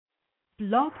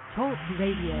Blog Talk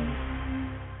Radio.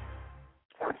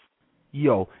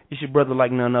 Yo, it's your brother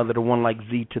like none other, the one like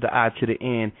Z to the I to the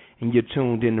N, and you're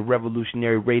tuned in to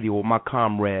Revolutionary Radio with my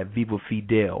comrade, Viva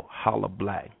Fidel, Holla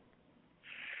Black.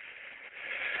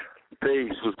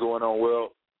 Peace, what's going on, world?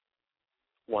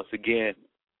 Once again,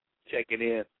 checking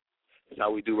in. That's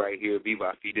how we do right here,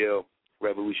 Viva Fidel,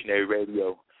 Revolutionary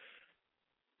Radio.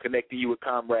 Connecting you with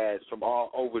comrades from all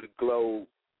over the globe,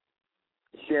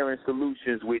 sharing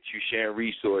solutions with you, sharing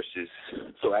resources.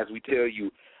 So as we tell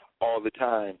you all the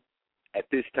time, at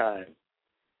this time,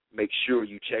 make sure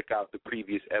you check out the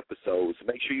previous episodes.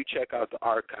 Make sure you check out the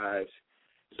archives.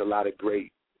 There's a lot of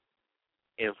great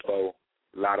info,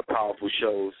 a lot of powerful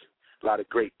shows, a lot of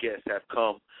great guests have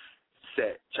come,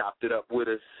 chopped it up with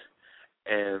us,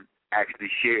 and actually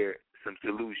shared some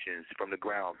solutions from the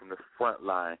ground, from the front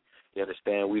line. You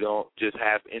understand? We don't just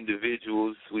have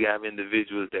individuals. We have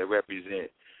individuals that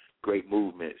represent great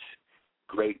movements.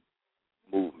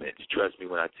 Trust me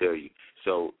when I tell you.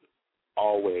 So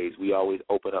we always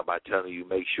open up by telling you,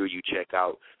 make sure you check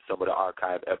out some of the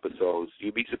archive episodes.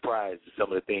 You'll be surprised at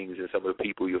some of the things and some of the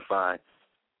people you'll find.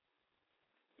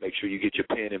 Make sure you get your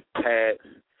pen and pad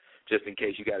just in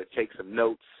case you got to take some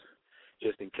notes,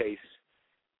 just in case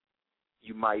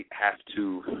you might have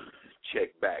to check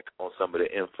back on some of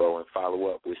the info and follow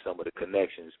up with some of the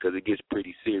connections because it gets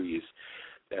pretty serious.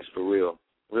 That's for real.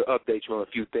 We'll update you on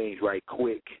a few things right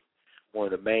quick.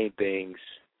 One of the main things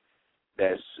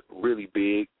that's really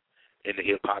big in the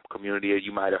hip-hop community, as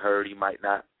you might have heard, you might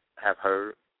not have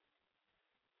heard,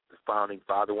 the founding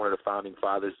father, one of the founding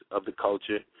fathers of the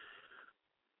culture,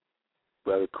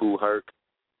 Brother Kool Herc,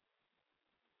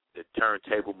 the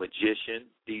turntable magician,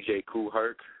 DJ Kool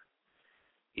Herc.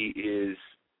 He is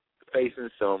facing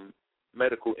some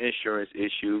medical insurance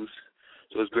issues,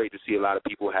 so it's great to see a lot of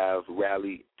people have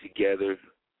rallied together,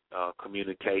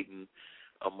 communicating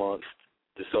amongst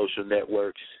the social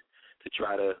networks to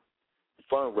try to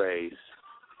fundraise.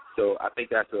 So I think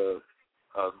that's a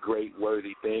great,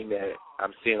 worthy thing that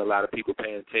I'm seeing a lot of people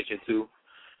paying attention to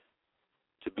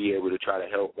be able to try to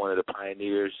help one of the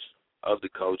pioneers of the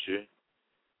culture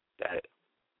that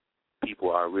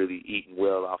people are really eating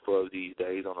well off of these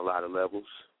days on a lot of levels,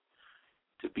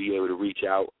 to be able to reach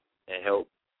out and help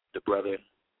the brother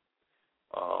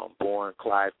born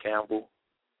Clive Campbell,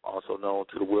 also known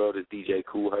to the world as DJ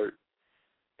Kool Herc.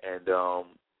 And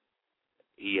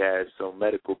he has some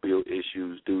medical bill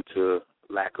issues due to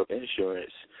lack of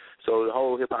insurance. So the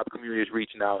whole hip-hop community is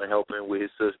reaching out and helping with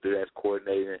his sister that's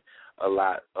coordinating a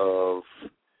lot of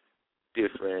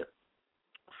different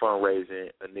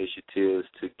fundraising initiatives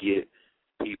to get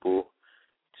people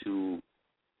to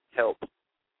help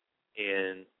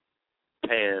in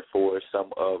paying for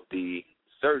some of the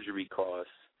surgery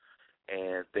costs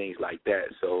and things like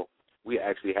that. So we're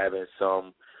actually having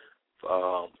some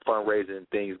fundraising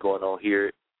things going on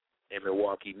here in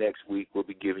Milwaukee next week. We'll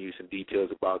be giving you some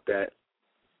details about that.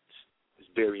 It's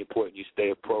very important you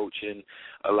stay approaching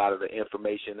a lot of the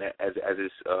information as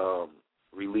it's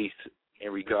released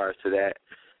in regards to that.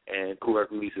 And Kool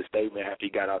Herc released a statement after he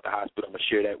got out the hospital. I'm going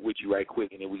to share that with you right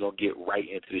quick, and then we're going to get right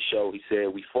into the show. He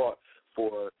said, we fought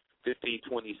for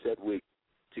 1520 Sedgwick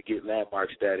to get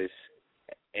landmark status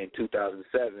in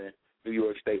 2007. New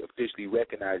York State officially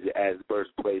recognized it as the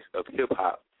birthplace of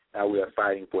hip-hop. Now we are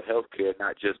fighting for health care,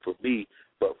 not just for me,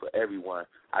 but for everyone.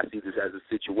 I see this as a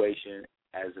situation,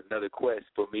 as another quest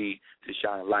for me to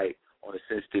shine light on a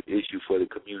sensitive issue for the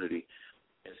community.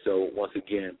 And so, once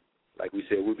again, like we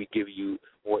said, we'll be giving you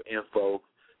more info.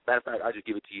 Matter of fact, I'll just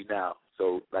give it to you now.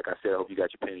 So, like I said, I hope you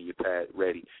got your pen and your pad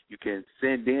ready. You can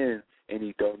send in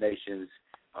any donations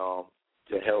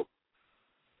to help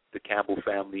the Campbell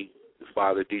family, the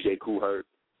father, DJ Kool Herc,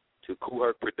 to Kool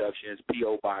Herc Productions,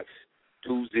 P.O. Box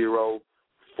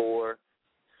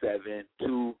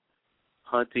 20472,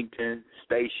 Huntington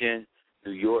Station,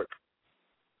 New York,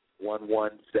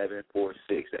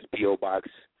 11746. That's P.O. Box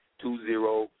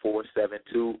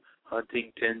 20472,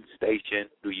 Huntington Station,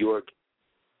 New York,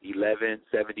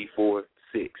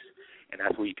 11746. And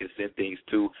that's where you can send things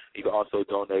to. You can also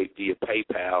donate via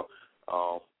PayPal,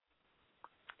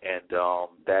 and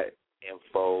that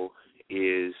info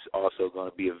is also going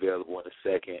to be available in a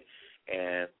second.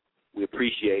 And we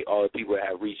appreciate all the people that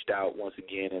have reached out once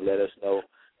again and let us know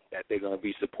that they're going to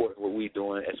be supporting what we're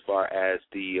doing as far as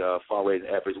the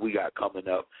fundraising efforts we got coming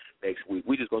up next week.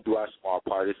 We're just going to do our small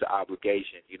part. It's an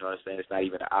obligation. You know what I'm saying? It's not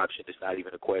even an option. It's not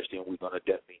even a question. We're going to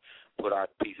definitely put our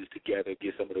pieces together,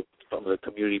 get some of the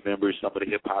community members, some of the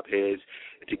hip-hop heads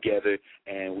together,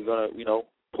 and we're going to,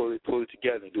 pull it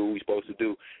together and do what we're supposed to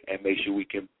do and make sure we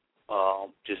can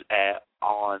just add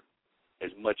on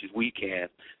as much as we can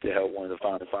to help one of the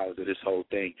founding fathers of this whole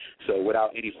thing. So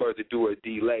without any further ado or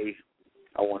delay,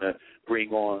 I want to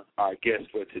bring on our guest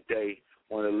for today,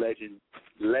 one of the legends,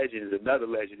 another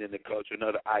legend in the culture,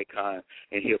 another icon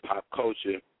in hip-hop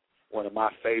culture, one of my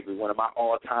favorite, one of my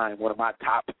all-time, one of my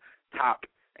top,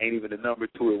 ain't even a number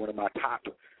to it, one of my top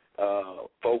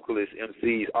vocalists,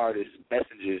 MCs, artists,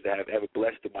 messengers that have ever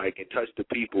blessed the mic and touched the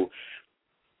people.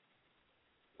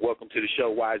 Welcome to the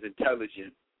show, Wise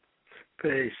Intelligent.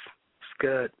 Peace. It's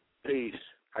good. Peace.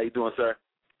 How you doing, sir?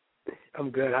 I'm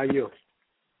good. How you?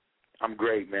 I'm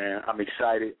great, man. I'm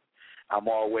excited. I'm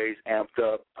always amped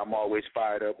up. I'm always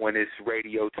fired up when it's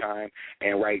radio time.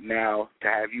 And right now, to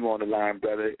have you on the line,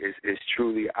 brother, is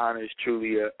truly an honor. It's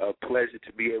truly a pleasure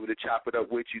to be able to chop it up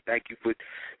with you. Thank you for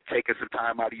taking some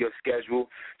time out of your schedule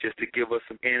just to give us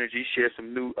some energy, share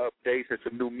some new updates and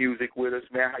some new music with us,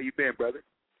 man. How you been, brother?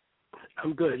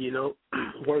 I'm good,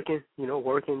 working,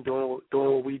 doing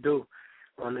what we do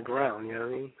on the ground, you know what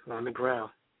I mean? On the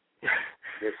ground.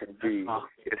 Yes, indeed.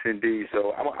 Yes, indeed.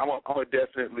 So I'm going to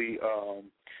definitely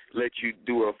let you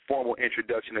do a formal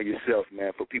introduction of yourself,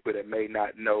 man, for people that may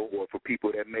not know or for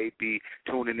people that may be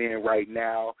tuning in right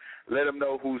now. Let them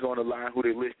know who's on the line, who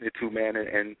they're listening to, man,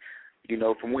 and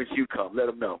from whence you come. Let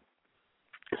them know.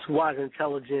 It's Wise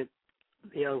Intelligent,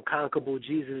 the unconquerable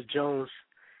Jesus Jones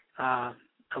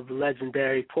of the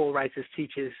legendary Paul Righteous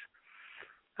Teachers.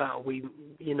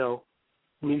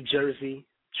 New Jersey,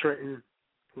 Trenton,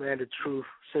 Land of Truth,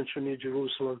 Central New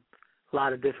Jerusalem, a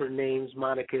lot of different names,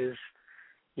 monikers,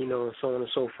 and so on and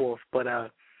so forth. But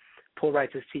Paul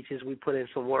Righteous Teachers, we put in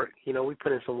some work. We've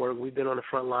been on the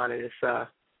front line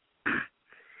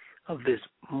of this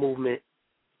movement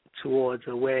towards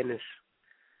awareness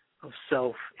of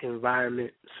self,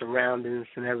 environment, surroundings,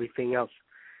 and everything else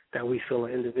that we feel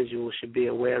an individual should be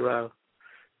aware of,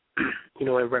 in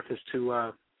reference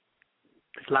to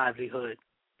his livelihood,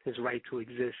 his right to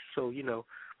exist. So,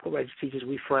 Paul Righteous Teachers,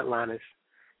 we frontliners.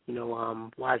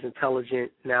 Wise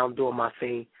Intelligent, now I'm doing my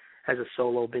thing as a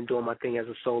solo, been doing my thing as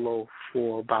a solo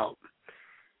for about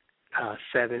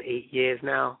 7-8 years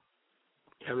now.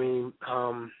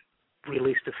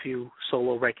 Released a few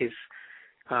solo records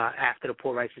after the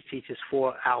Paul Righteous Teachers,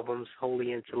 4 albums,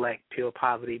 Holy Intellect, Pure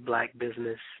Poverty, Black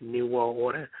Business, New World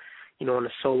Order. On a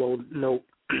solo note,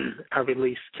 I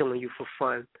released Killing You for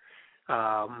Fun,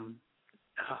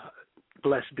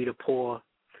 Blessed Be the Poor,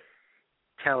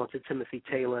 Talented Timothy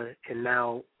Taylor, and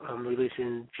now I'm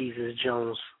releasing Jesus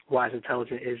Jones. Wise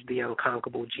Intelligent is the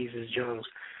unconquerable Jesus Jones.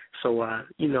 So,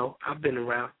 I've been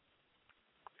around.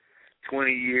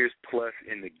 20 years plus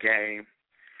in the game.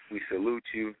 We salute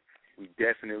you. We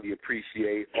definitely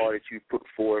appreciate all that you put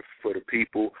forth for the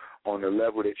people on the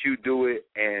level that you do it.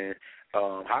 And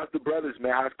how's the brothers,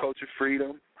 man? How's Culture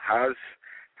Freedom? How's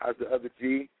the other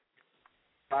G?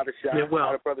 Father Shot? Yeah, well,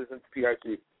 how the brothers in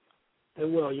PRG?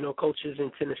 Well, Culture's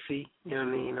in Tennessee. He's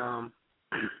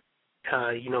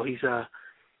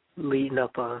leading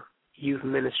up a youth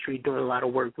ministry, doing a lot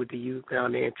of work with the youth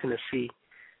down there in Tennessee.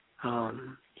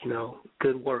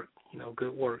 Good work,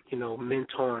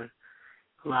 mentoring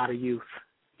a lot of youth,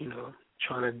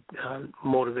 trying to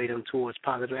motivate them towards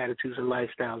positive attitudes and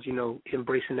lifestyles,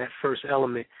 embracing that first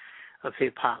element of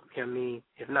hip-hop.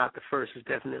 If not the first, it's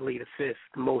definitely the fifth,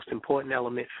 the most important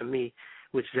element for me,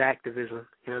 which is activism.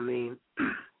 For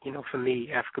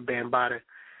me, Africa Bambaataa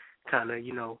kind of,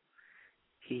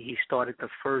 he started the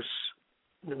first,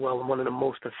 one of the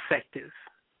most effective,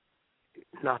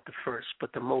 not the first,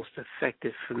 but the most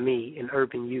effective for me in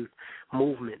urban youth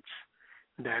movements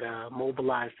that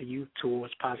mobilize the youth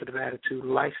towards positive attitude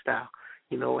and lifestyle,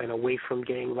 and away from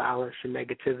gang violence and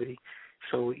negativity.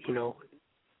 So,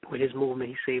 with his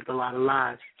movement, he saved a lot of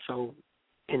lives. So,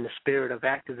 in the spirit of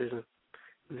activism,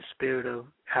 in the spirit of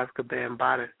Africa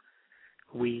Bambaataa,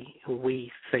 we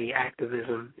say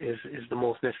activism is the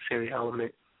most necessary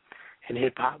element in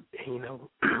hip-hop.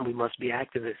 We must be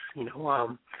activists,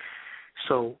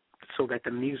 so that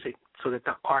the music, so that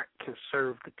the art can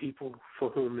serve the people for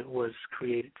whom it was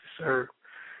created to serve.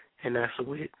 And that's what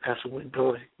we're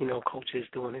doing. Culture is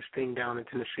doing his thing down in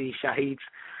Tennessee. Shahid's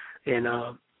in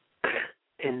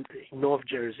North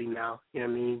Jersey now.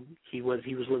 He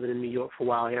was living in New York for a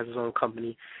while. He has his own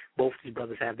company. Both these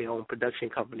brothers have their own production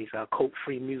companies. Cope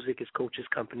Free Music is Coach's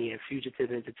company, and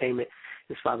Fugitive Entertainment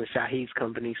is Father Shahid's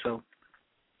company. So,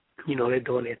 they're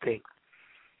doing their thing.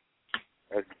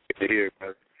 That's good to hear,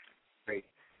 brother. Great.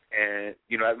 And,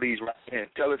 that leads right in.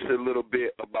 Tell us a little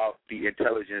bit about the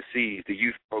Intelligent Seeds, the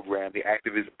youth program, the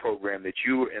activism program that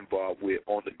you were involved with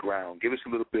on the ground. Give us a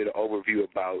little bit of overview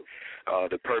about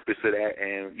the purpose of that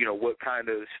and, what kind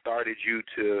of started you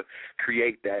to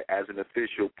create that as an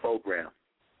official program.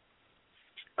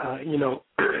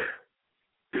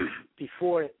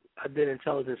 Before I did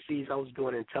Intelligent Seeds, I was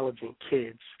doing Intelligent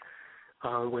Kids,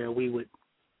 where we would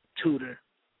tutor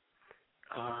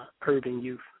urban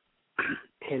youth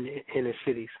in the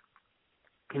cities,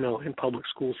 in public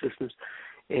school systems,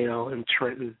 in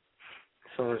Trenton,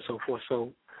 so on and so forth.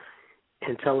 So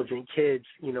Intelligent Kids,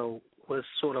 was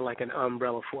sort of like an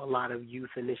umbrella for a lot of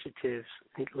youth initiatives,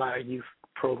 a lot of youth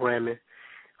programming.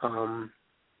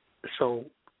 So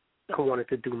I wanted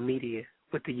to do media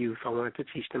with the youth. I wanted to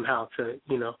teach them how to,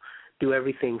 do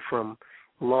everything from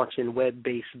launching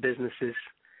web-based businesses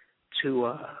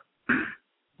to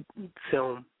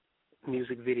film,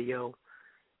 music video,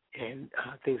 and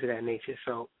things of that nature.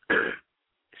 So, I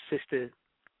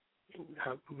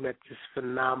met this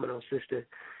phenomenal sister,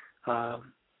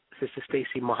 Sister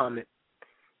Stacy Muhammad,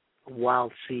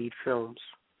 Wild Seed Films.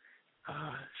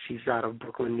 She's out of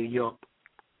Brooklyn, New York,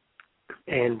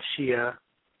 and she,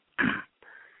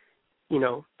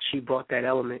 she brought that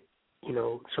element,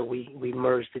 so we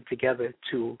merged it together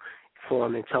to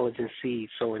form Intelligent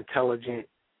Seeds. So Intelligent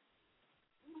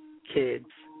Kids,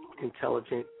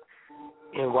 Intelligent,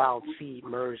 and Wild Seed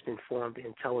merged and formed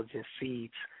Intelligent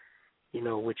Seeds,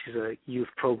 which is a youth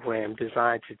program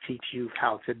designed to teach youth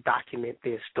how to document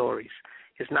their stories.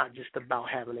 It's not just about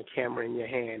having a camera in your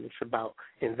hand. It's about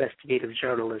investigative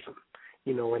journalism,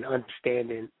 and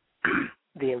understanding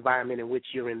the environment in which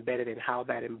you're embedded and how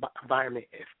that environment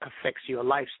affects your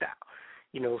lifestyle.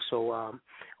 So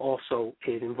also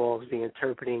it involves the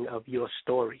interpreting of your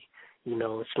story.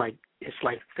 It's like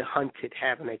the hunted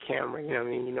having a camera.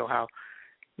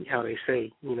 How they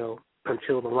say,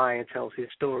 until the lion tells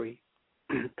his story,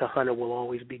 the hunter will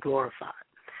always be glorified.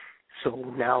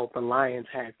 So now the lions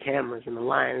have cameras and the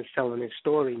lion is telling his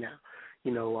story now.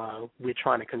 We're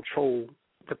trying to control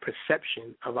the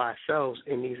perception of ourselves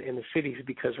in the cities,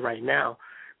 because right now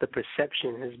the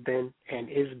perception has been and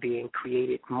is being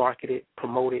created, marketed,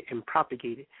 promoted, and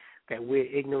propagated that we're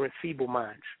ignorant, feeble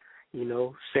minds,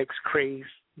 sex-crazed,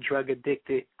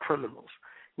 drug-addicted criminals.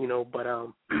 But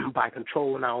by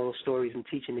controlling our own stories and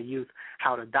teaching the youth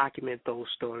how to document those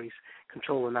stories,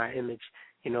 controlling our image,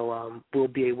 we'll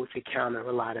be able to counter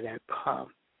a lot of that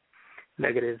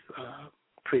negative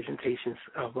presentations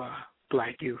of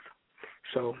black youth.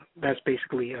 So that's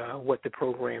basically what the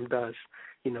program does.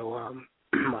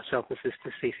 Myself and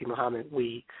Sister Stacey Muhammad,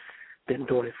 we've been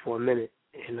doing it for a minute,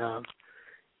 and then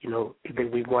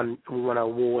we won an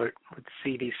award with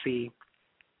the CDC,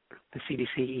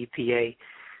 EPA.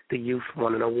 The youth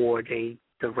won an award. They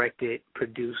directed,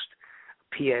 produced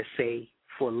PSA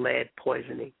for lead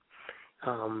poisoning.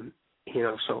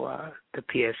 So the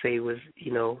PSA was,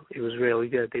 it was really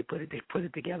good. They put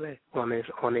it together on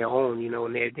their own,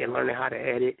 and they're learning how to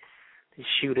edit. They're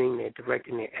shooting, they're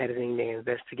directing, they're editing, they're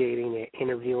investigating, they're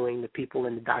interviewing the people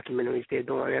in the documentaries. They're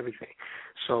doing everything.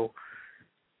 So,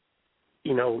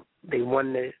 they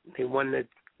won the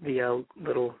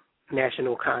little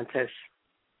national contest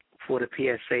for the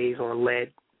PSAs on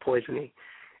lead poisoning,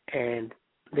 and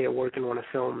they're working on a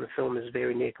film. The film is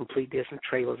very near complete. There's some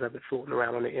trailers of it floating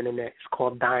around on the internet. It's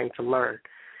called Dying to Learn,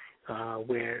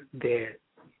 where they're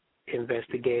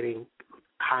investigating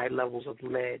high levels of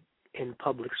lead in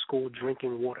public school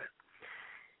drinking water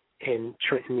in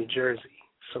Trenton, New Jersey.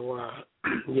 So,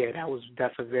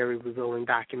 that's a very revealing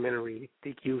documentary.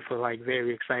 The youth are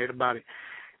very excited about it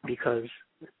because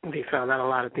they found out a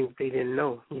lot of things they didn't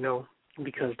know,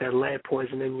 because that lead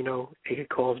poisoning, it could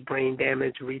cause brain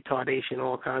damage, retardation,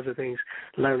 all kinds of things,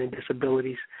 learning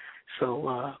disabilities.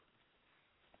 So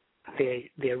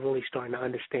they're really starting to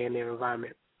understand their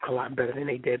environment a lot better than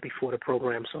they did before the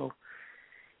program. So,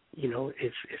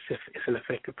 it's an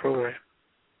effective program.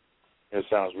 That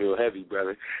sounds real heavy,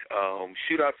 brother.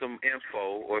 Shoot out some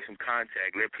info or some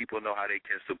contact. Let people know how they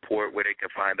can support, where they can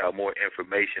find out more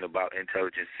information about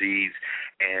Intelligent Seeds,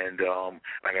 and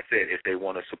like I said, if they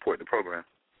want to support the program.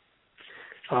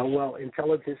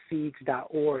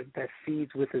 Intelligentseeds.org. That's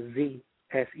seeds with a Z,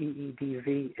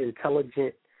 SEEDV,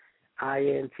 intelligent,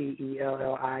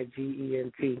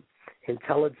 INTELLIGENT,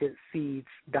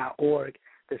 intelligentseeds.org.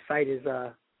 The site is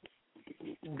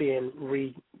being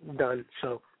redone,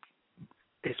 so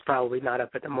it's probably not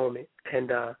up at the moment,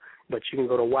 but you can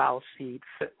go to Wild Seed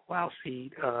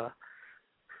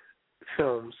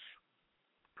Films,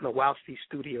 Wild Seed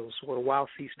Studios, or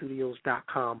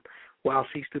wildseedstudios.com,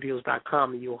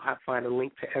 wildseedstudios.com, and you'll find a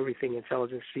link to everything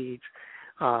Intelligent Seeds,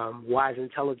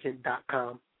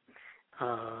 wiseintelligent.com,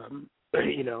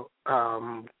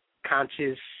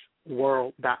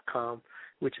 consciousworld.com,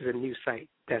 which is a new site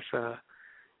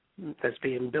that's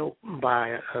being built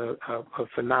by a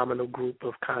phenomenal group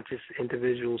of conscious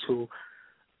individuals who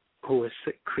are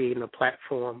creating a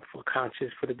platform for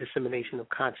the dissemination of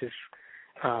conscious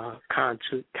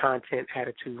content,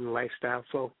 attitude, and lifestyle.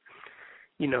 So,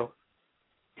 you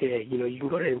can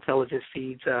go to Intelligent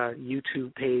Seeds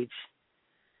YouTube page,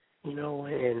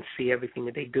 and see everything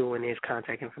that they do, and there's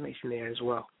contact information there as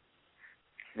well.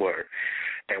 Word.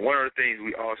 And one of the things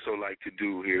we also like to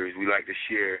do here is we like to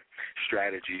share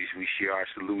strategies. We share our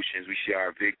solutions. We share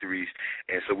our victories.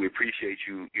 And so we appreciate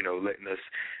you, letting us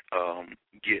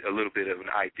get a little bit of an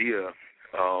idea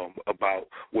about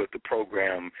what the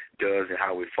program does and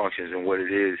how it functions and what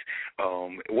it is.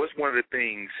 What's one of the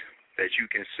things that you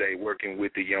can say working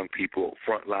with the young people,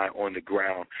 frontline on the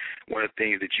ground, one of the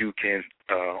things that you can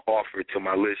offer to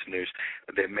my listeners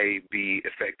that may be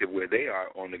effective where they are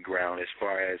on the ground as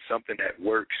far as something that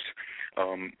works,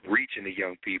 reaching the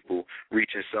young people,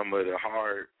 reaching some of the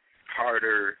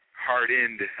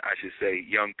hard-end, I should say,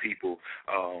 young people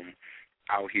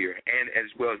out here, and as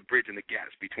well as bridging the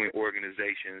gaps between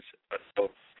organizations,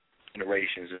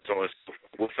 generations, and so on and so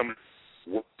forth.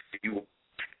 What you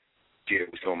share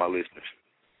with some of my listeners?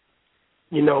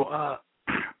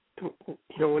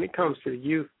 When it comes to the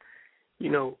youth,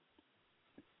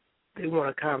 they want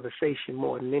a conversation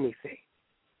more than anything.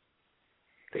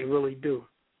 They really do.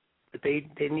 But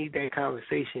they need that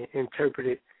conversation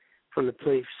interpreted from the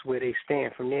place where they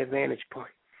stand, from their vantage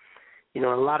point. A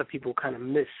lot of people kind of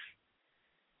miss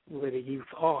where the youth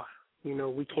are.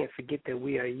 We can't forget that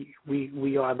we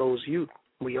are those youth.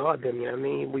 We are them,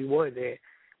 We were there.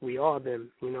 We are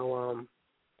them,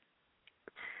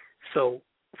 So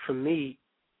for me,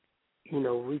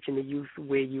 reaching the youth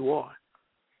where you are,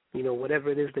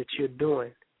 whatever it is that you're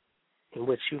doing and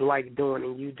what you like doing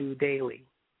and you do daily,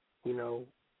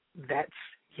 that's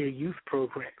your youth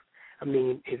program.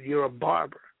 If you're a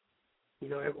barber,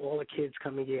 all the kids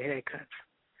come and get haircuts.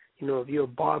 If you're a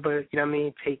barber,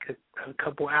 take a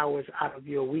couple hours out of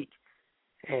your week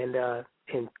and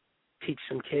teach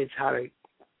some kids how to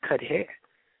cut hair,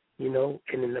 and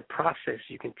in the process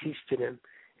you can teach to them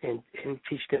and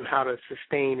teach them how to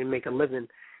sustain and make a living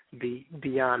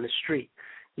beyond the street.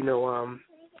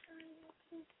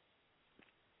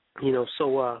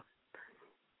 So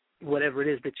whatever it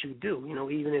is that you do,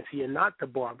 even if you're not the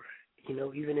barber,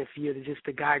 even if you're just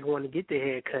the guy going to get the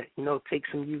haircut, take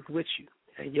some youth with you.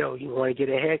 Yo, you want to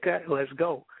get a haircut? Let's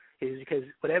go. It's because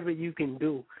whatever you can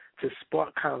do to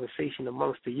spark conversation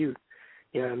amongst the youth,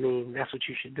 that's what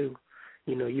you should do.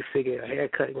 You figure a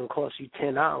haircut is going to cost you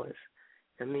 $10.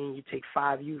 You take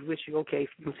 5 youth with you. Okay,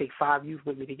 you can take 5 youth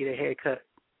with me to get a haircut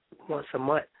once a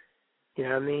month.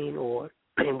 And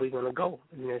we're going to go.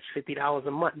 It's $50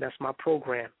 a month. That's my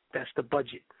program. That's the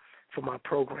budget for my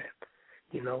program,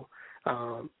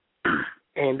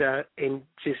 And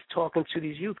just talking to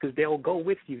these youth, because they'll go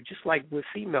with you, just like with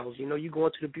females. You go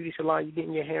into the beauty salon, you're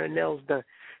getting your hair and nails done.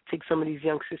 Take some of these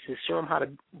young sisters, show them how to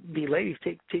be ladies,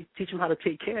 teach them how to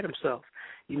take care of themselves.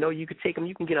 You could take them,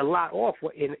 you can get a lot off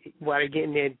while they're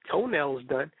getting their toenails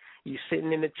done. You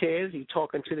sitting in the chairs, you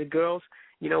talking to the girls,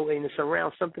 and it's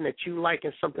around something that you like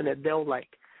and something that they'll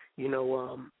like. You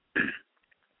don't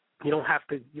have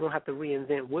to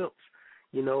reinvent wheels.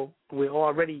 We're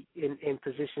already in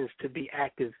positions to be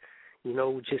active,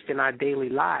 just in our daily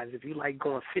lives. If you like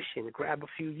going fishing, grab a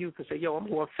few youth and say, yo, I'm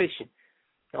going fishing.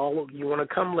 Oh, you want to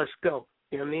come? Let's go.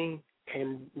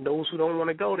 And those who don't want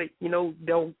to go,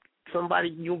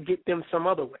 you'll get them some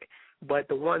other way. But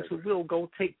the ones who will, go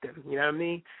take them,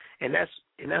 And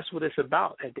that's what it's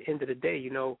about at the end of the day,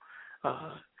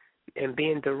 and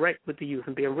being direct with the youth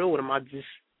and being real with them. I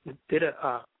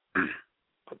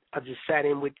just sat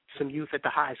in with some youth at the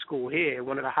high school here,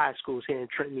 one of the high schools here in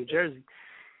Trenton, New Jersey.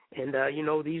 And,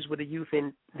 these were the youth,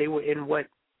 and they were in what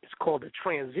is called a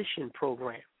transition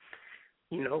program.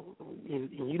 And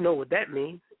you know what that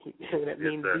means. That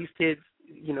means these kids,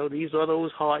 these are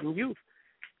those hardened youth,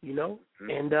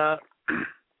 and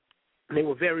they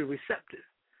were very receptive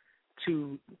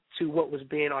to what was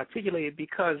being articulated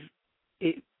because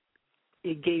it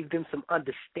gave them some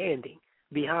understanding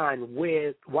behind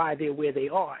why they're where they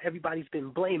are. Everybody's been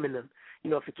blaming them.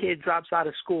 If a kid drops out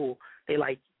of school, they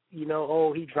like,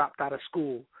 oh, he dropped out of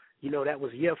school. That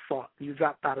was your fault. You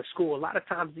dropped out of school. A lot of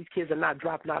times these kids are not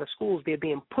dropping out of schools. They're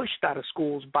being pushed out of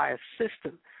schools by a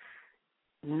system.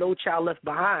 No Child Left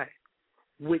Behind,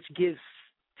 which gives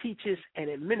teachers and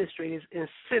administrators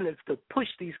incentive to push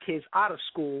these kids out of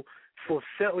school for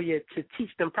failure to teach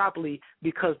them properly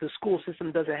because the school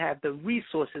system doesn't have the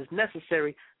resources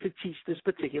necessary to teach this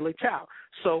particular child.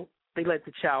 So they let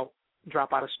the child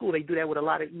drop out of school. They do that with a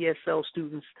lot of ESL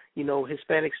students,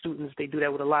 Hispanic students. They do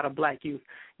that with a lot of black youth.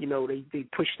 They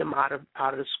push them out of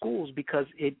the schools because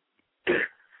it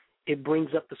brings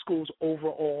up the school's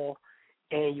overall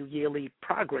annual yearly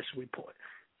progress report.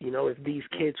 If these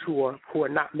kids who are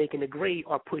not making the grade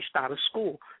are pushed out of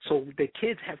school. So the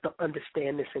kids have to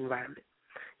understand this environment,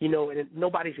 and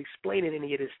nobody's explaining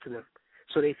any of this to them.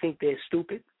 So they think they're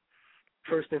stupid,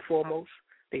 first and foremost.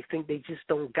 They think they just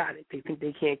don't got it. They think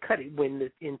they can't cut it when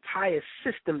the entire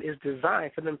system is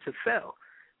designed for them to fail,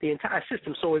 the entire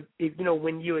system. So, if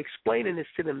when you're explaining this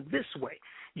to them this way,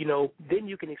 then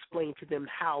you can explain to them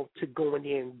how to go in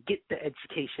there and get the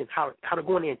education, how to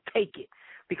go in there and take it,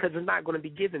 because it's not going to be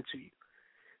given to you.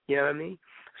 You know what I mean?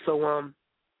 So,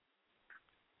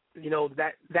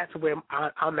 that's where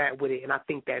I'm at with it. And I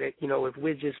think that, if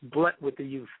we're just blunt with the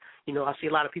youth, I see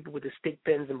a lot of people with the stick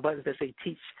pins and buttons that say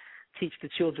teach the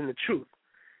children the truth,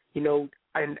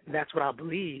 and that's what I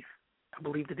believe. I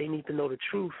believe that they need to know the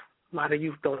truth. A lot of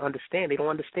youth don't understand. They don't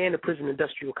understand the prison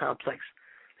industrial complex.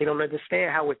 They don't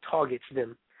understand how it targets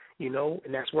them,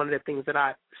 and that's one of the things that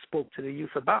I spoke to the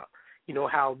youth about,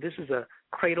 how this is a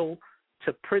cradle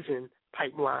to prison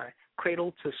pipeline,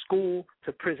 cradle to school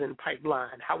to prison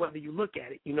pipeline. However you look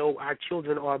at it, our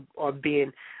children are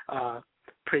being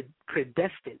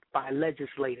predestined by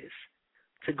legislators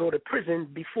to go to prison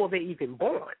before they're even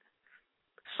born.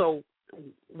 So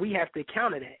we have to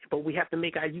counter that, but we have to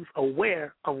make our youth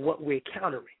aware of what we're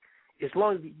countering. As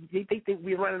long as they think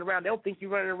we're running around, they'll think you're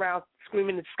running around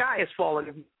screaming the sky is falling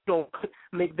if you don't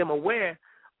make them aware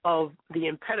of the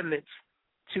impediments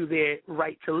to their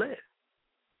right to live.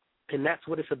 And that's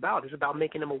what it's about. It's about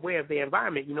making them aware of their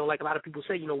environment. Like a lot of people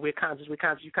say, we're conscious, you're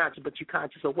conscious, but you're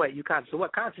conscious of what? You're conscious of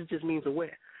what? Conscious just means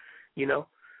aware,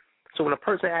 So when a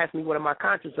person asks me what am I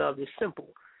conscious of, it's simple.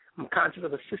 I'm conscious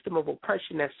of a system of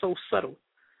oppression that's so subtle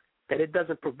that it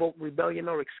doesn't provoke rebellion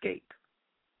or escape.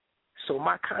 So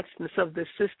my consciousness of this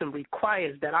system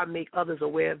requires that I make others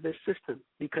aware of this system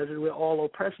because we're all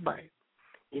oppressed by it,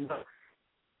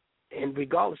 And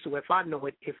regardless of if I know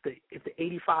it, if the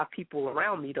 85 people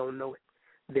around me don't know it,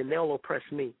 then they'll oppress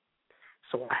me.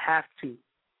 So I have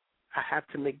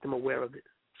to make them aware of it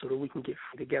so that we can get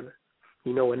free together.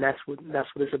 And that's what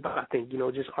it's about. I think,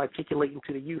 just articulating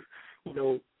to the youth,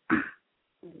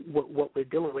 what we're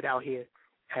dealing with out here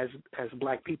as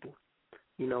black people,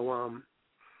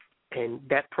 and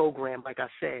that program, like I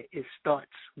said, it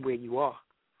starts where you are.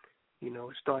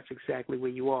 It starts exactly where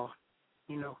you are.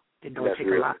 It don't take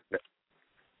a lot.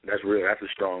 That's real. That's a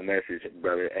strong message,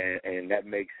 brother, and that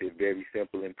makes it very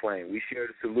simple and plain. We share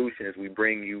the solutions. We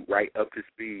bring you right up to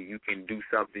speed. You can do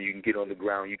something. You can get on the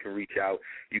ground. You can reach out.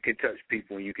 You can touch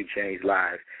people, and you can change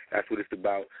lives. That's what it's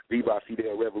about. Viva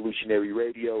Fidel Revolutionary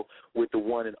Radio with the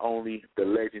one and only, the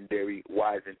legendary,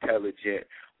 wise, intelligent,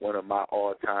 one of my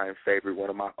all-time favorite, one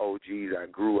of my OGs I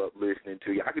grew up listening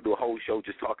to. I could do a whole show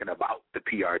just talking about the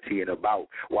PRT and about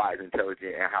Wise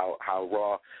Intelligent and how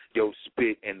raw your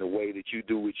spit and the way that you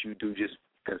do what you do just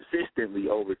consistently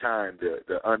over time.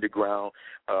 The underground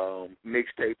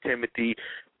mixtape, Timothy,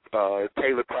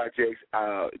 Taylor projects,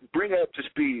 bring up to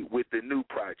speed with the new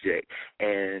project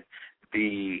and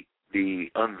the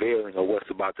unveiling of what's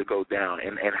about to go down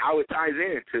and how it ties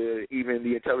into even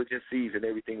the Intelligent Seas and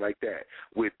everything like that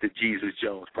with the Jesus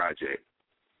Jones project.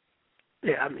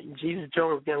 Yeah, Jesus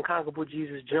Jones, the Unconquerable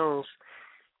Jesus Jones,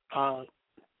 the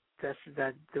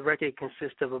record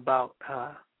consists of about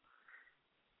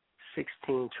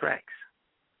 16 tracks.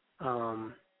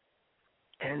 The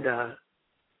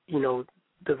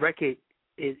record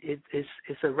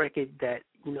it's a record that,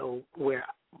 where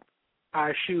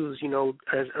our shoes,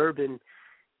 as urban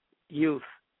youth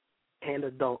and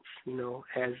adults,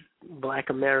 as black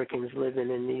Americans living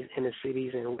in these inner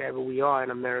cities and wherever we are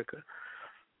in America,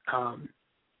 our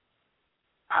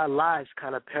lives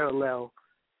kind of parallel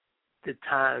the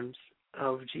times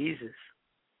of Jesus.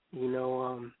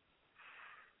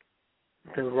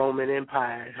 The Roman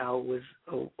Empire and how it was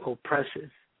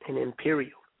oppressive and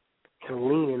imperial and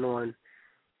leaning on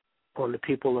the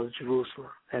people of Jerusalem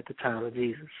at the time of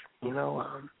Jesus.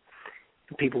 The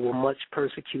people were much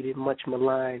persecuted, much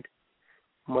maligned,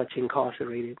 much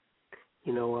incarcerated.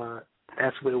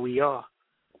 That's where we are.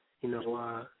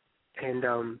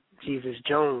 And Jesus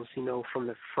Jones, from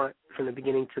the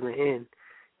beginning to the end,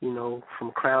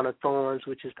 from Crown of Thorns,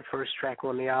 which is the first track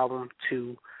on the album,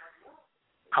 to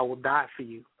I Will Die For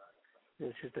You.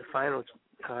 This is the final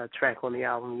track on the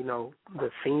album. You know,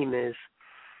 the theme is,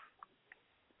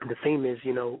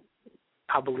 you know,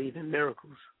 I believe in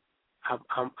miracles. I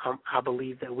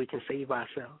believe that we can save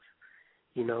ourselves.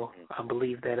 You know, I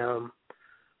believe that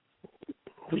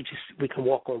we can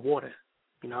walk on water.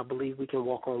 You know, I believe we can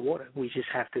walk on water. We just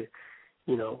have to,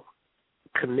 you know,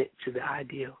 commit to the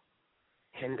ideal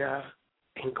and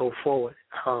go forward.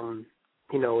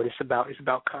 You know, it's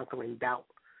about conquering doubt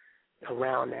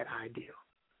around that ideal.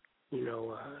 You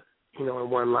know, in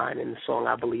one line in the song,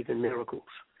 I Believe in Miracles,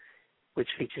 which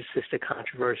features Sister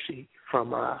Controversy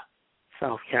from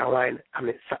South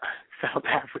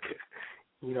Africa.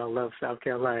 You know, I love South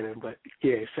Carolina, but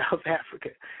yeah, South Africa.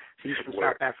 She's from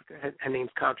South Africa. Her name's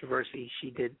Controversy.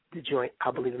 She did the joint I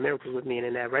Believe in Miracles with me, and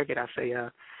in that record I say,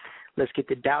 let's get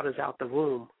the doubters out the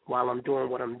room while I'm doing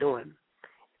what I'm doing.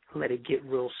 Let it get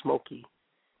real smoky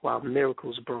while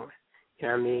miracles brewing. You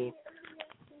know what I mean?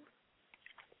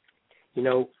 You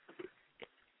know,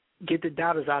 get the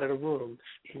doubters out of the room.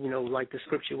 You know, like the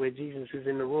scripture where Jesus is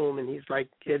in the room and he's like,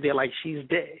 they're like, she's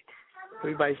dead.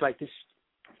 Everybody's like this.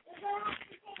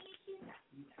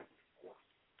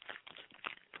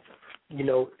 You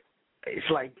know,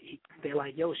 it's like, they're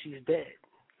like, yo, she's dead.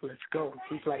 Let's go.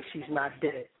 He's like, she's not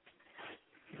dead.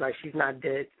 He's like, she's not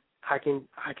dead. I can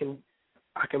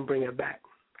bring her back.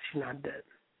 She's not dead.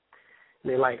 And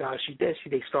they're like, oh, she's dead.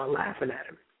 They start laughing at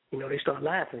him. You know, they start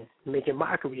laughing, making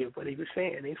mockery of what he was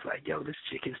saying. He's like, yo, this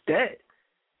chick is dead.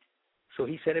 So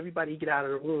he said, everybody get out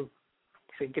of the room.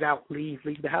 He said, get out, leave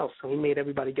the house. So he made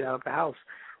everybody get out of the house.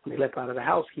 When they left out of the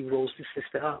house, he rose his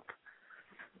sister up.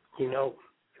 You know,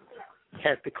 you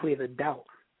have to clear the doubt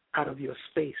out of your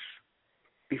space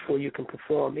before you can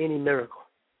perform any miracle,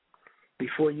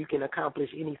 before you can accomplish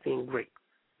anything great.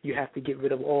 You have to get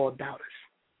rid of all doubters,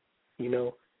 you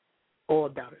know, all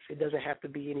doubters. It doesn't have to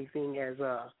be anything as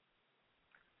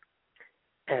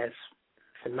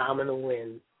phenomenal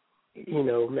and, you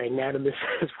know, magnanimous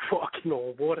as walking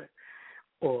on water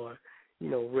or, you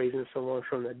know, raising someone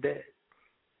from the dead.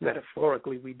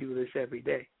 Metaphorically, we do this every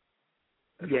day.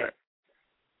 Yet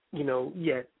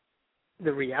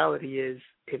the reality is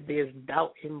if there's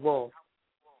doubt involved,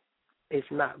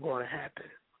 it's not going to happen.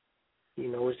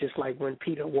 You know, it's just like when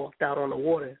Peter walked out on the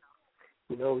water.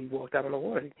 You know, he walked out on the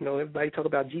water. You know, everybody talk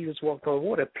about Jesus walked on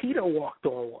water. Peter walked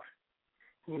on water.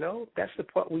 You know, that's the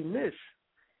part we miss.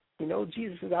 You know,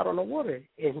 Jesus is out on the water.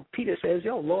 And Peter says,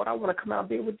 yo, Lord, I want to come out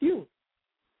there with you.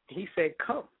 And he said,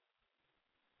 come.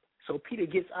 So Peter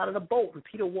gets out of the boat and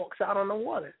Peter walks out on the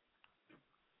water.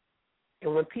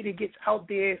 And when Peter gets out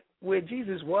there where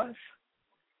Jesus was,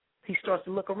 he starts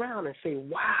to look around and say,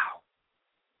 wow,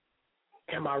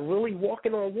 am I really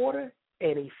walking on water?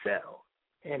 And he fell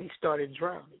and he started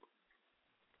drowning.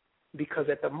 Because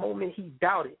at the moment he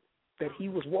doubted that he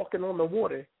was walking on the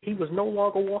water, he was no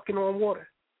longer walking on water.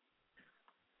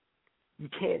 You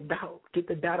can't doubt. Get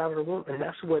the doubt out of the room. And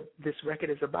that's what this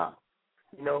record is about.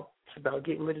 You know, it's about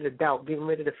getting rid of the doubt, getting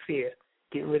rid of the fear,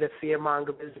 getting rid of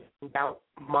fear-mongers and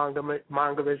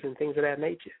doubt-mongers and things of that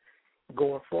nature,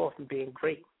 going forth and being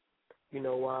great. You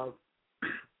know,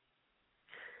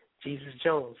 Jesus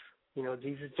Jones,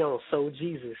 So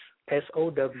Jesus,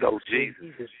 S-O-W. So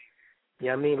Jesus.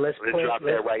 Yeah, I mean, let's drop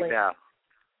that right now.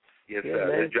 Yes, yeah,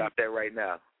 sir. Let's drop that right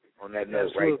now on that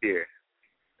note right there.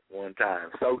 One time.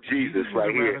 So Jesus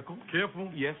right here. Radical. Careful.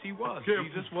 Yes, he was. Careful.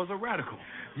 Jesus was a radical.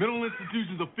 Mental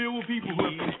institutions are filled with people who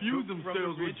have confused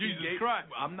themselves with Jesus Christ.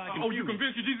 I'm not confused. Oh, you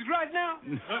convinced you're Jesus Christ now?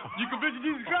 You convinced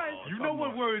you're Jesus Christ? You know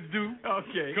what words do.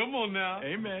 Okay. Come on now.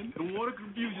 Amen. Don't want to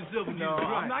confuse yourself with Jesus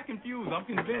Christ. I'm not confused. I'm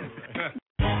convinced.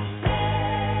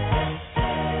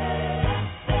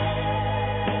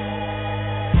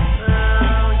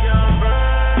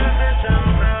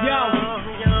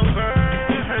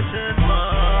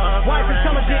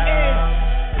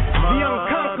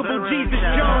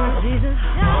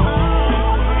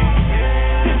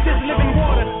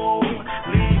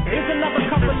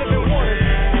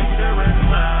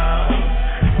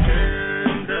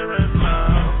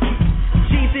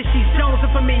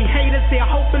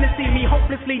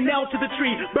 Hopelessly nailed to the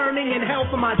tree, burning in hell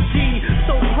for my G.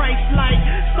 So Christ-like,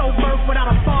 so birth without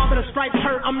a father. The stripes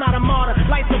hurt, I'm not a martyr.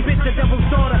 Life's a bitch, the devil's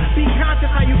daughter. Be conscious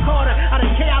how you caught her. Out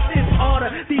of chaos is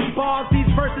order. These bars, these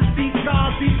verses, these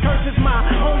scars, these curses, my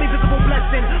only visible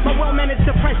blessing. My well-managed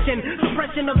depression,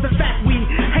 suppression of the fact we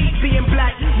hate being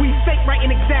black. We fake right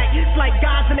and exact. It's like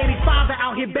God's an 85er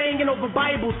out here banging over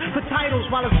Bibles for titles,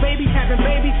 while his babies having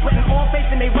babies, putting all faith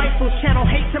in their rifles. Channel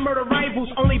hate to murder rivals.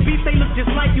 Only beef they look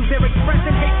just like you. They're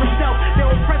expressing hate for self.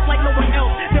 They're oppressed like no one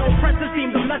else. Their oppressors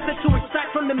seem the lesser to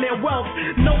extract from them their wealth.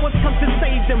 No one's come to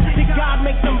save them. Did God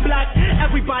make them black?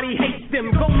 Everybody everybody hates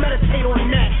them. Go meditate on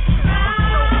that. I'm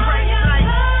so Christ-like,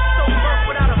 so birth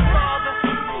without a father.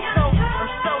 I'm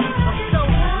so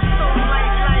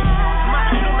light-like, my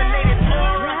illuminated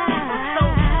aura. I'm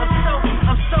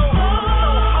so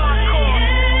hardcore,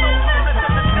 so honest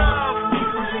as a dove.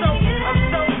 I'm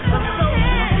so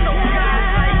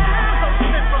God-like, so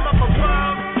sent from up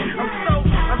above.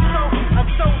 I'm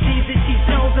so Jesus, she's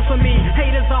chosen for me.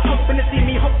 Haters are hoping to see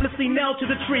me hopelessly nailed to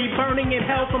the tree, burning in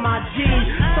hell for my G.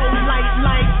 So light,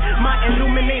 my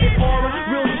illuminated aura.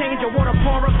 Real change, a water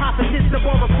pourer, prophetess, the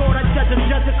war reporter, judge of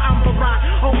judges, I'm Barack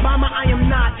Obama, I am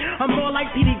not. I'm more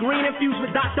like P.D. Green infused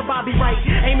with Dr. Bobby Wright.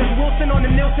 Amos Wilson on the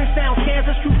Nielsen sound,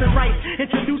 Kansas, truth and right.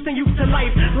 Introducing youth to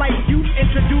life, like youth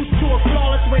introduced to a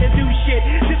flawless way to do shit.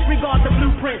 Disregard the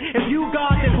blueprint. If you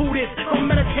God, then who this? Go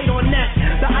meditate on that.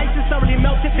 The ice is thoroughly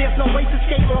melted, there's no way to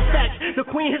escape or fact. The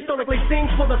queen historically sings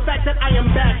for the fact that I am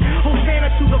back. Hosanna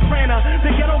to the Frana,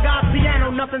 the ghetto God's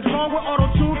piano. Nothing's wrong with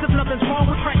auto-tunes, if nothing's wrong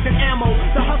with cracks and ammo.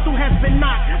 The hustle has been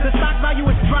knocked, the stock value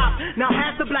is dropped. Now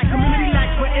half the black community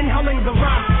lacks for inhaling the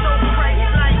rock. So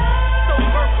Christ-like, so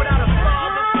birth without a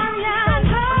father.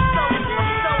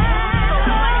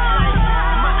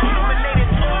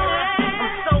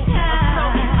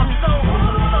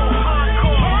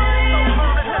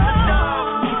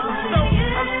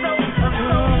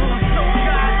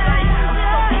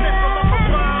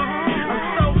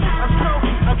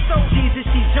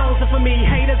 For me,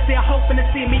 haters, they're hoping to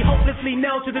see me hopelessly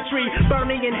nailed to the tree,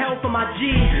 burning in hell for my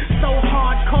G. So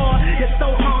hardcore, yet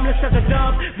so harmless as a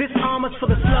dove. This armor's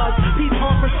for the slugs, peace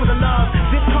offerings for the love,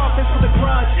 this coffin's for the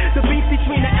grudge. The beef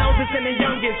between the elders and the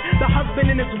youngest, the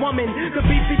husband and his woman. The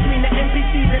beef between the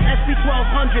NPCs and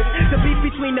SP1200s. The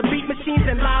beef between the beat machines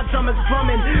and live drummers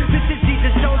drumming. This is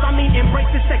Jesus Jones, I mean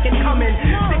embrace the second coming.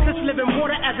 Sickness living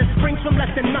water as it springs from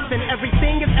less than nothing.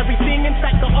 Everything is everything, in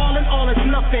fact the all in all is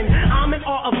nothing. I'm in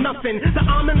awe of nothing. The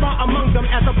almond raw among them,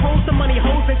 as opposed to money,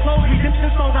 hoes, and clothes.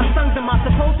 Redemption songs I sung them. I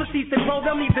supposed to cease and grow.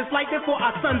 They'll need this light before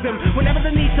I sun them. Whenever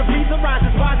the need to breathe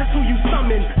arises, wise is who you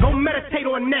summon. Go meditate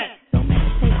on that. So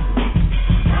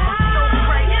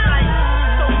Christ-like,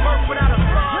 so birth without a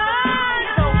father.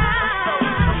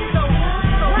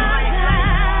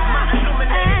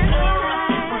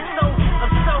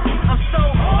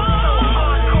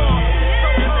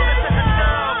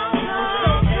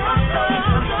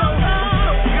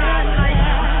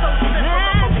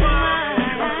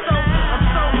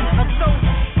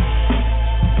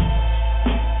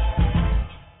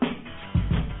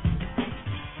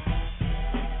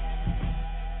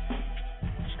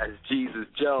 Jesus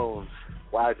Jones,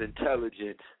 wise,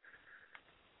 intelligent,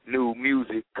 new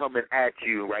music coming at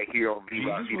you right here on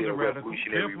Vivafidel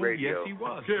Revolutionary Radio. Yes, he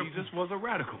was. Jesus was a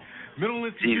radical.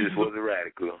 Jesus was a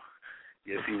radical.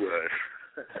 Yes, he was.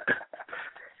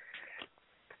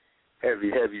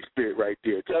 heavy spirit right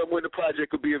there. Tell them when the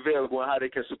project will be available and how they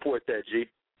can support that, G.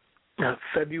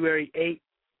 February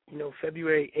 8th.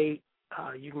 February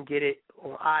 8th, you can get it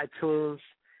on iTunes,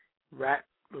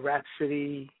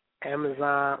 Rhapsody,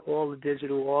 Amazon, all the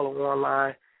digital, all the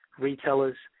online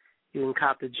retailers. You can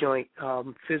cop the joint.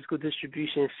 Physical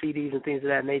distribution, CDs and things of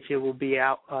that nature will be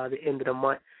out the end of the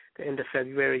month, the end of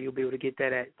February. You'll be able to get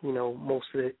that at, most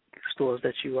of the stores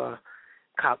that you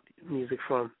cop music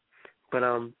from. But,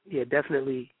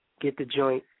 definitely get the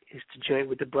joint. It's the joint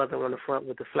with the brother on the front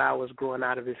with the flowers growing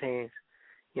out of his hands.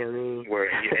 You know what I mean? Where,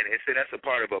 and so that's a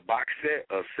part of a box set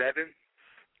of 7?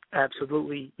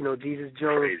 Absolutely. Jesus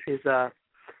Jones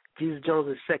Jesus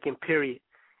Jones' second period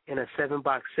in a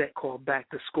 7-box set called Back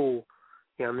to School.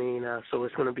 You know what I mean? So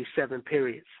it's going to be 7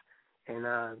 periods. And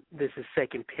this is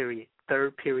second period.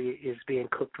 Third period is being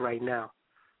cooked right now.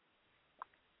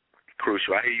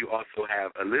 Crucial. I hear you also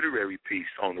have a literary piece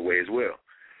on the way as well.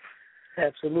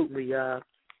 Absolutely.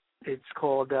 It's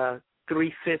called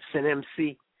 3/5 and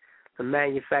MC, the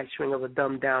manufacturing of a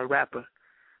dumbed-down rapper.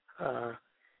 And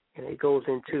it goes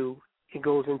into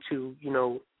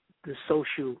the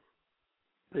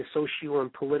social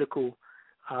and political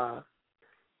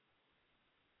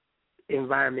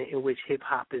environment in which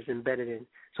hip-hop is embedded in.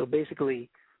 So basically,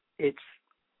 it's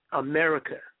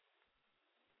America,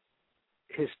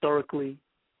 historically,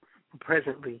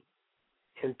 presently,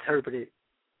 interpreted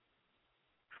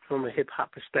from a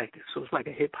hip-hop perspective. So it's like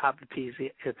a hip-hop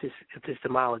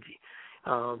epistemology.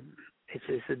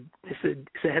 It's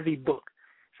a heavy book.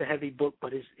 It's a heavy book,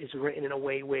 but it's written in a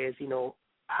way where,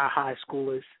 our high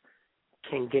schoolers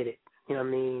can get it. You know what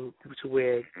I mean? To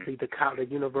where the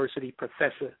university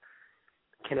professor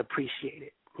can appreciate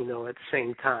it, at the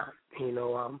same time,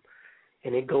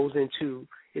 and it goes into,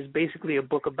 it's basically a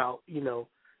book about,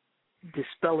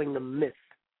 dispelling the myth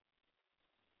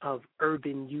of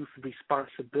urban youth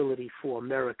responsibility for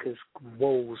America's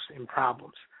woes and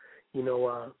problems.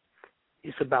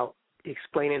 It's about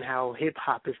explaining how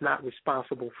hip-hop is not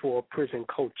responsible for prison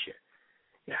culture,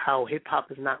 how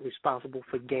hip-hop is not responsible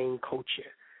for gang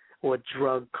culture or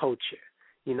drug culture.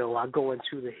 I go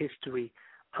into the history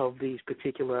of these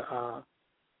particular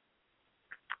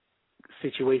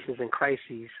situations and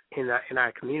crises in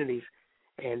our communities,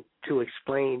 and to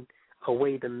explain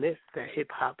away the myth that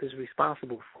hip-hop is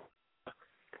responsible for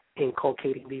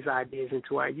inculcating these ideas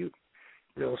into our youth.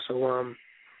 So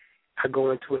I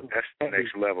go into it. That's the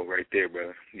next level right there,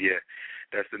 brother. Yeah,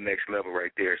 that's the next level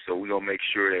right there. So we're going to make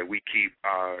sure that we keep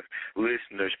our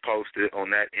listeners posted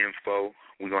on that info.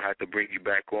 We're going to have to bring you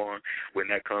back on when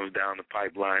that comes down the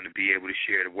pipeline to be able to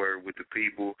share the word with the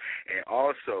people. And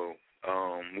also,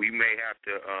 we may have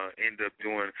to end up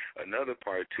doing another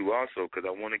part two also, because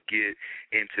I want to get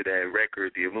into that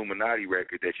record, the Illuminati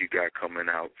record that you got coming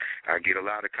out. I get a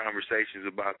lot of conversations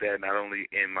about that, not only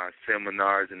in my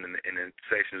seminars and in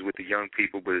sessions with the young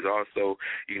people, but it's also,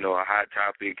 a hot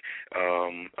topic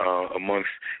amongst,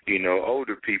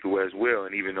 older people as well,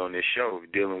 and even on this show,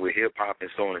 dealing with hip-hop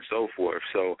and so on and so forth.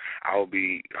 So I will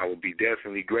be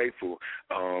definitely grateful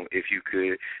if you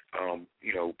could,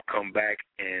 come back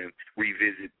and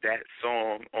revisit that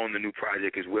song on the new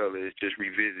project, as well as just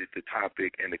revisit the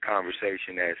topic and the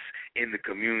conversation that's in the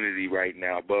community right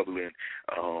now bubbling,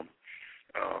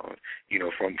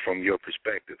 from your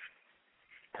perspective.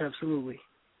 Absolutely.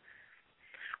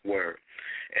 Word.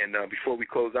 And before we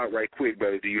close out right quick,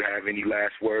 brother, do you have any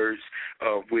last words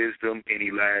of wisdom,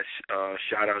 any last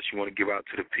shout-outs you want to give out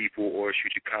to the people, or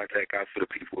shoot your contact out for the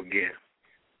people again?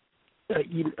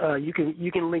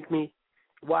 You can link me,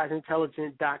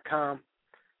 wiseintelligent.com.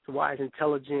 It's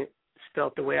Wiseintelligent,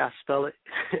 spelled the way I spell it,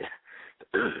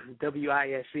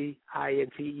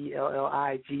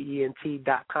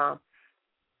 WISEINTELLIGENT.com.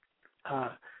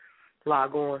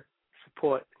 Log on,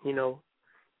 support,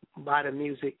 buy the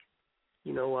music,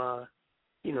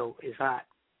 it's hot.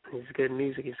 It's good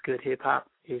music, it's good hip hop,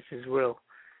 it's real.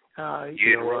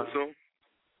 You in the road soon?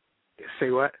 Say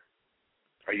what?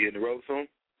 Are you in the road soon?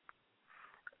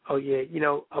 Oh yeah,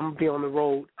 I'm gonna be on the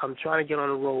road. I'm trying to get on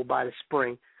the road by the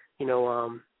spring.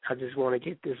 I just want to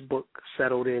get this book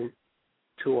settled in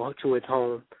to its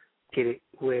home, get it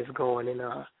where it's going,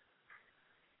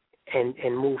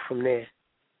 and move from there.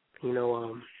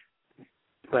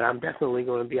 But I'm definitely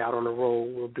going to be out on the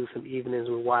road. We'll do some evenings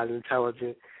with Wise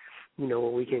Intelligent. Where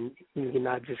we can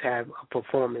not just have a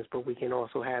performance, but we can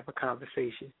also have a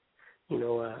conversation. And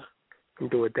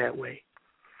do it that way.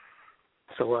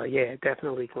 So yeah,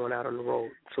 definitely going out on the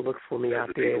road. So look for me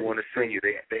out there. People want to see you.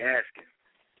 They asking.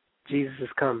 Jesus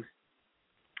is coming.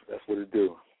 That's what it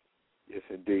do. Yes,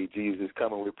 indeed. Jesus is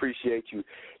coming. We appreciate you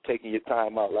taking your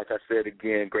time out. Like I said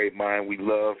again, great mind. We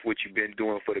love what you've been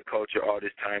doing for the culture all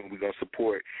this time. We're going to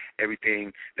support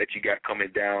everything that you got coming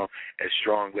down as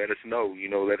strong. Let us know.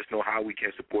 Let us know how we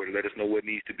can support it. Let us know what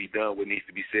needs to be done, what needs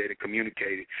to be said and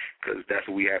communicated, because that's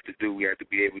what we have to do. We have to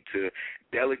be able to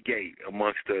delegate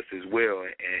amongst us as well,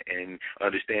 and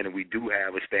understand that we do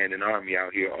have a standing army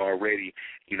out here already,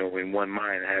 in one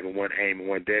mind, having one aim and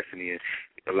one destiny. And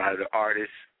a lot of the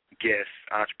artists, guests,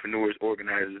 entrepreneurs,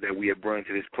 organizers that we have brought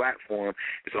to this platform,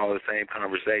 it's all the same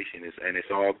conversation, and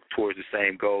it's all towards the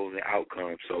same goals and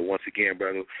outcomes. So once again,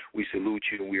 brother, we salute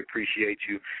you and we appreciate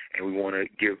you, and we want to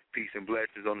give peace and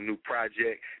blessings on the new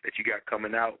project that you got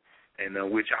coming out, and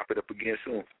we'll chop it up again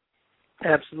soon.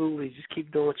 Absolutely. Just keep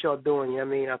doing what y'all doing. I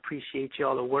appreciate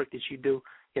y'all, the work that you do,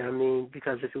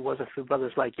 because if it wasn't for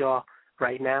brothers like y'all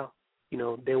right now,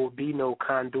 there will be no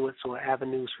conduits or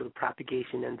avenues for the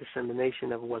propagation and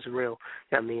dissemination of what's real.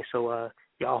 So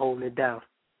y'all holding it down.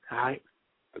 All right?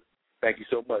 Thank you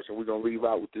so much. And we're going to leave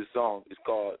out with this song. It's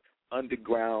called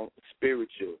Underground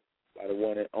Spiritual by the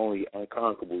one and only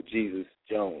unconquerable Jesus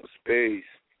Jones. Peace.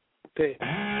 Peace.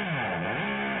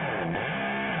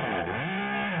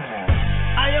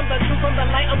 I am the truth from the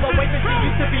light of the way that you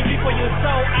used to be before you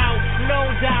sold out. No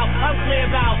doubt, I'm clear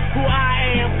about who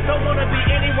I am. Don't want to be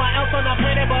anyone else on the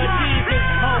planet but Jesus.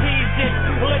 Oh, he's just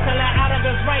literally out of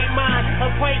his right mind.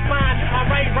 A great mind, I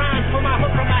write rhymes from my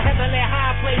hook from my heavenly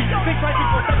high place. Big white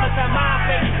people step into my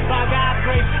face. By God's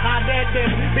grace, I dead him,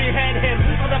 behead him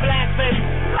for the blasphemy.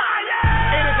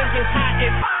 Innocence is hot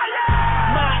as fire.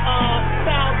 My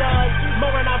style does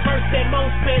more in a verse than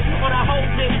most spit. When I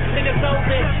hold it, niggas know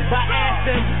this. But ask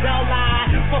them, they'll lie.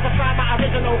 Falsify my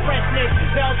original freshness.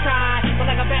 They'll try, but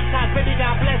like a baptized baby,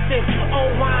 God bless it.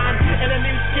 Old wine and a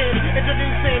new skin.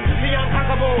 Introducing the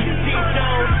unconquerable G.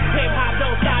 Jones. Hip hop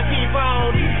don't stop, keep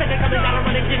on. Second coming down, I'm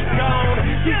running, get gone.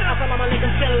 Assalamu alaikum,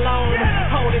 shalom.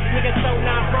 this nigga so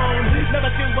not wrong.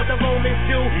 Never do what the Romans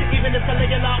do. Even if the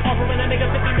legal law offering a nigga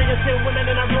 50 million still women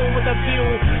in a room with a view.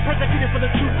 Persecuted for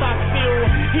the truth I feel.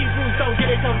 Hebrews don't get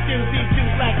it confused. These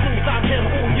Jews like truth, I'm him,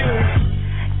 who you?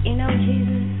 You know,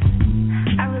 Jesus,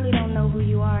 I really don't know who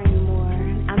you are anymore.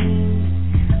 I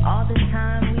mean, all this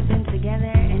time we've been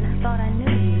together and I thought I knew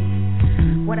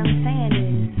you. What I'm saying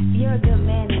is, you're a good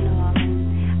man and all,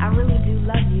 and I really do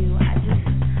love you. I just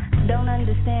don't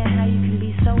understand how you can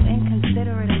be so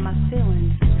inconsiderate of my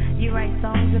feelings. You write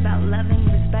songs about loving,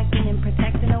 respecting, and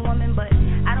protecting a woman, but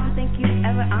I don't think you've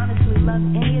ever honestly loved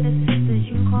any of the sisters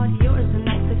you called yours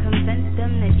enough to convince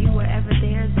them that you were ever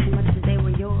theirs as much as they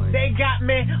were yours. They got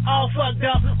me all fucked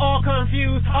up, all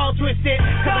confused, all twisted,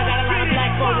 cause I got a lot of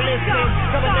black folk listening.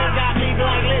 Some of them got me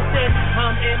like, listen,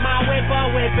 I'm in my whipper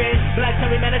whipping, black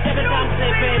cherry man, every time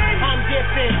slipping. I'm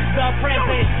gifted, the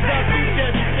present, the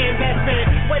future's investment.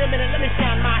 Wait a minute, let me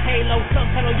shine my halo, some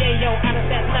kind of yayo, honest,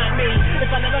 that's not me. If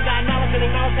I never got knowledge and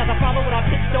knowledge, got a problem with a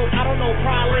pitch dope, I don't know,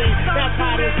 probably. That's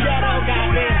how this ghetto got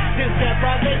me, this death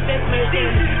brother, this mission.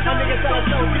 A nigga selling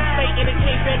so too fake in the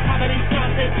case, poverty,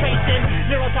 concentration,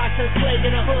 neurotoxins plague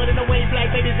in the hood, in the way black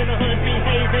babies in the hood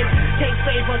behaving. Can't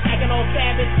save us, acting all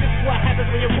savage. This is what happens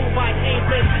when you're ruled by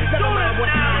cavemen. Never mind what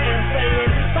I am saying,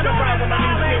 find a rhyme when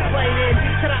I'm music playing.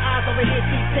 To the eyes over here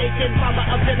keep taking, father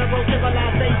of general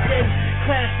civilization.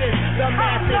 Classes, the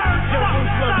masses,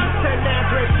 Jerusalem to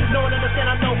Nazareth. No one understand,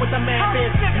 I know what the map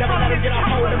is. Never let him get a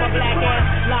hold of my black ass.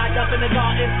 Locked up in the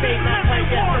garden state, not quite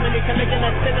yet. Somebody Caligula,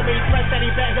 enemy, press that he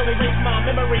bet, he'll erase my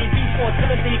memory. Before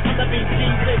Timothy, come to be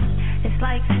Jesus. It's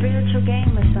like spiritual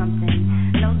game or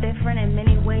something. No different in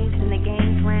many ways than the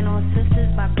games ran on sisters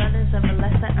by brothers of a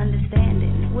lesser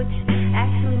understanding, which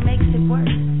actually makes it worse.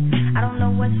 I don't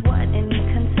know what's what, and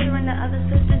considering the other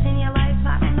sisters in your life,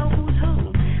 I don't know who's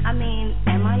who. I mean,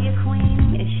 am I your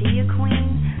queen? Is she your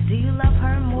queen? Do you love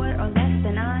her more or less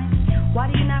than I?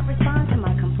 Why do you not respond to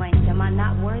my complaints? Am I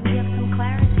not worthy of some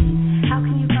clarity? How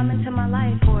can you come into my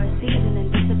life for a season and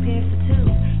disappear for two?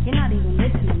 You're not even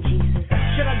listening, Jesus.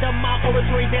 Should I dumb my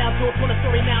oratory down to a quarter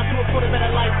story now, to a quarter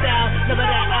better lifestyle? Never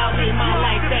that I'll lay my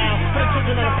life down for the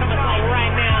children of the promised light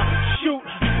right now. Shoot,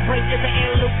 break into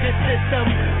and loop this system.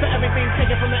 For everything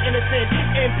taken from the innocent,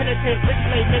 impenitent, rich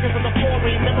slave niggas on the floor.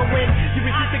 Remember when you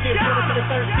refused to give water to the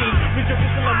thirsty? New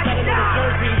Jerusalem, better than a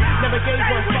Jersey. Never gave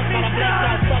one fuck by the black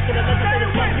guy stuck in a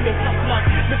legislative fuck. You been tough luck,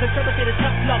 misinterpreted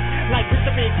tough luck. Like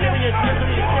history experience,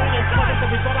 misery experience. Talking the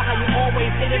result of how you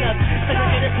always hated us.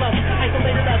 Segregated plus,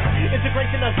 isolated us.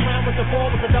 Integration us, round with the ball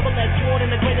with a double-edged sword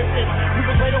and the greatest hit. We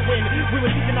were greater when we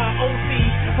were teaching our own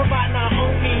seeds, providing our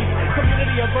own needs.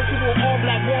 Community of virtual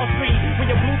all-black Wall Street. When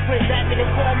your blueprint, that nigga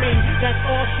call me. That's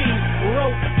all she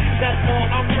wrote. That's all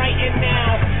I'm writing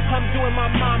now. I'm doing my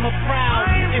mama proud.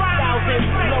 It's thousands,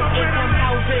 low-income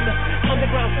housing,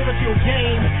 underground spiritual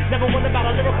game. Never wonder about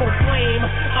a lyrical flame.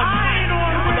 I'm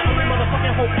the only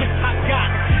motherfucking hope hip-hop got.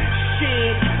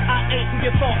 Shit, I ain't who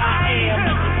you thought I am.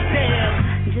 Damn.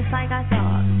 Just like I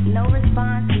thought, no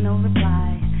response, no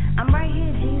reply. I'm right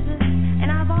here, Jesus,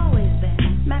 and I've always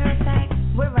been. Matter of fact,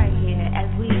 we're right here, as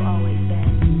we've always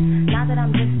been. Not that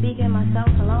I'm just speaking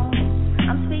myself alone,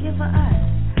 I'm speaking for us.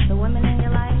 The women in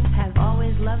your life have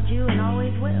always loved you and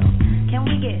always will. Can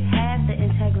we get half the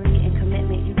integrity and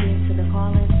commitment you give to the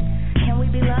calling? Can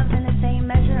we be loved in the same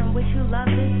measure in which you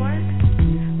love this work?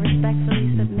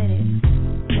 Respectfully submitted.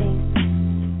 Thanks.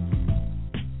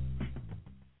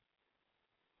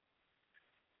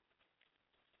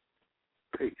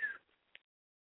 Peace.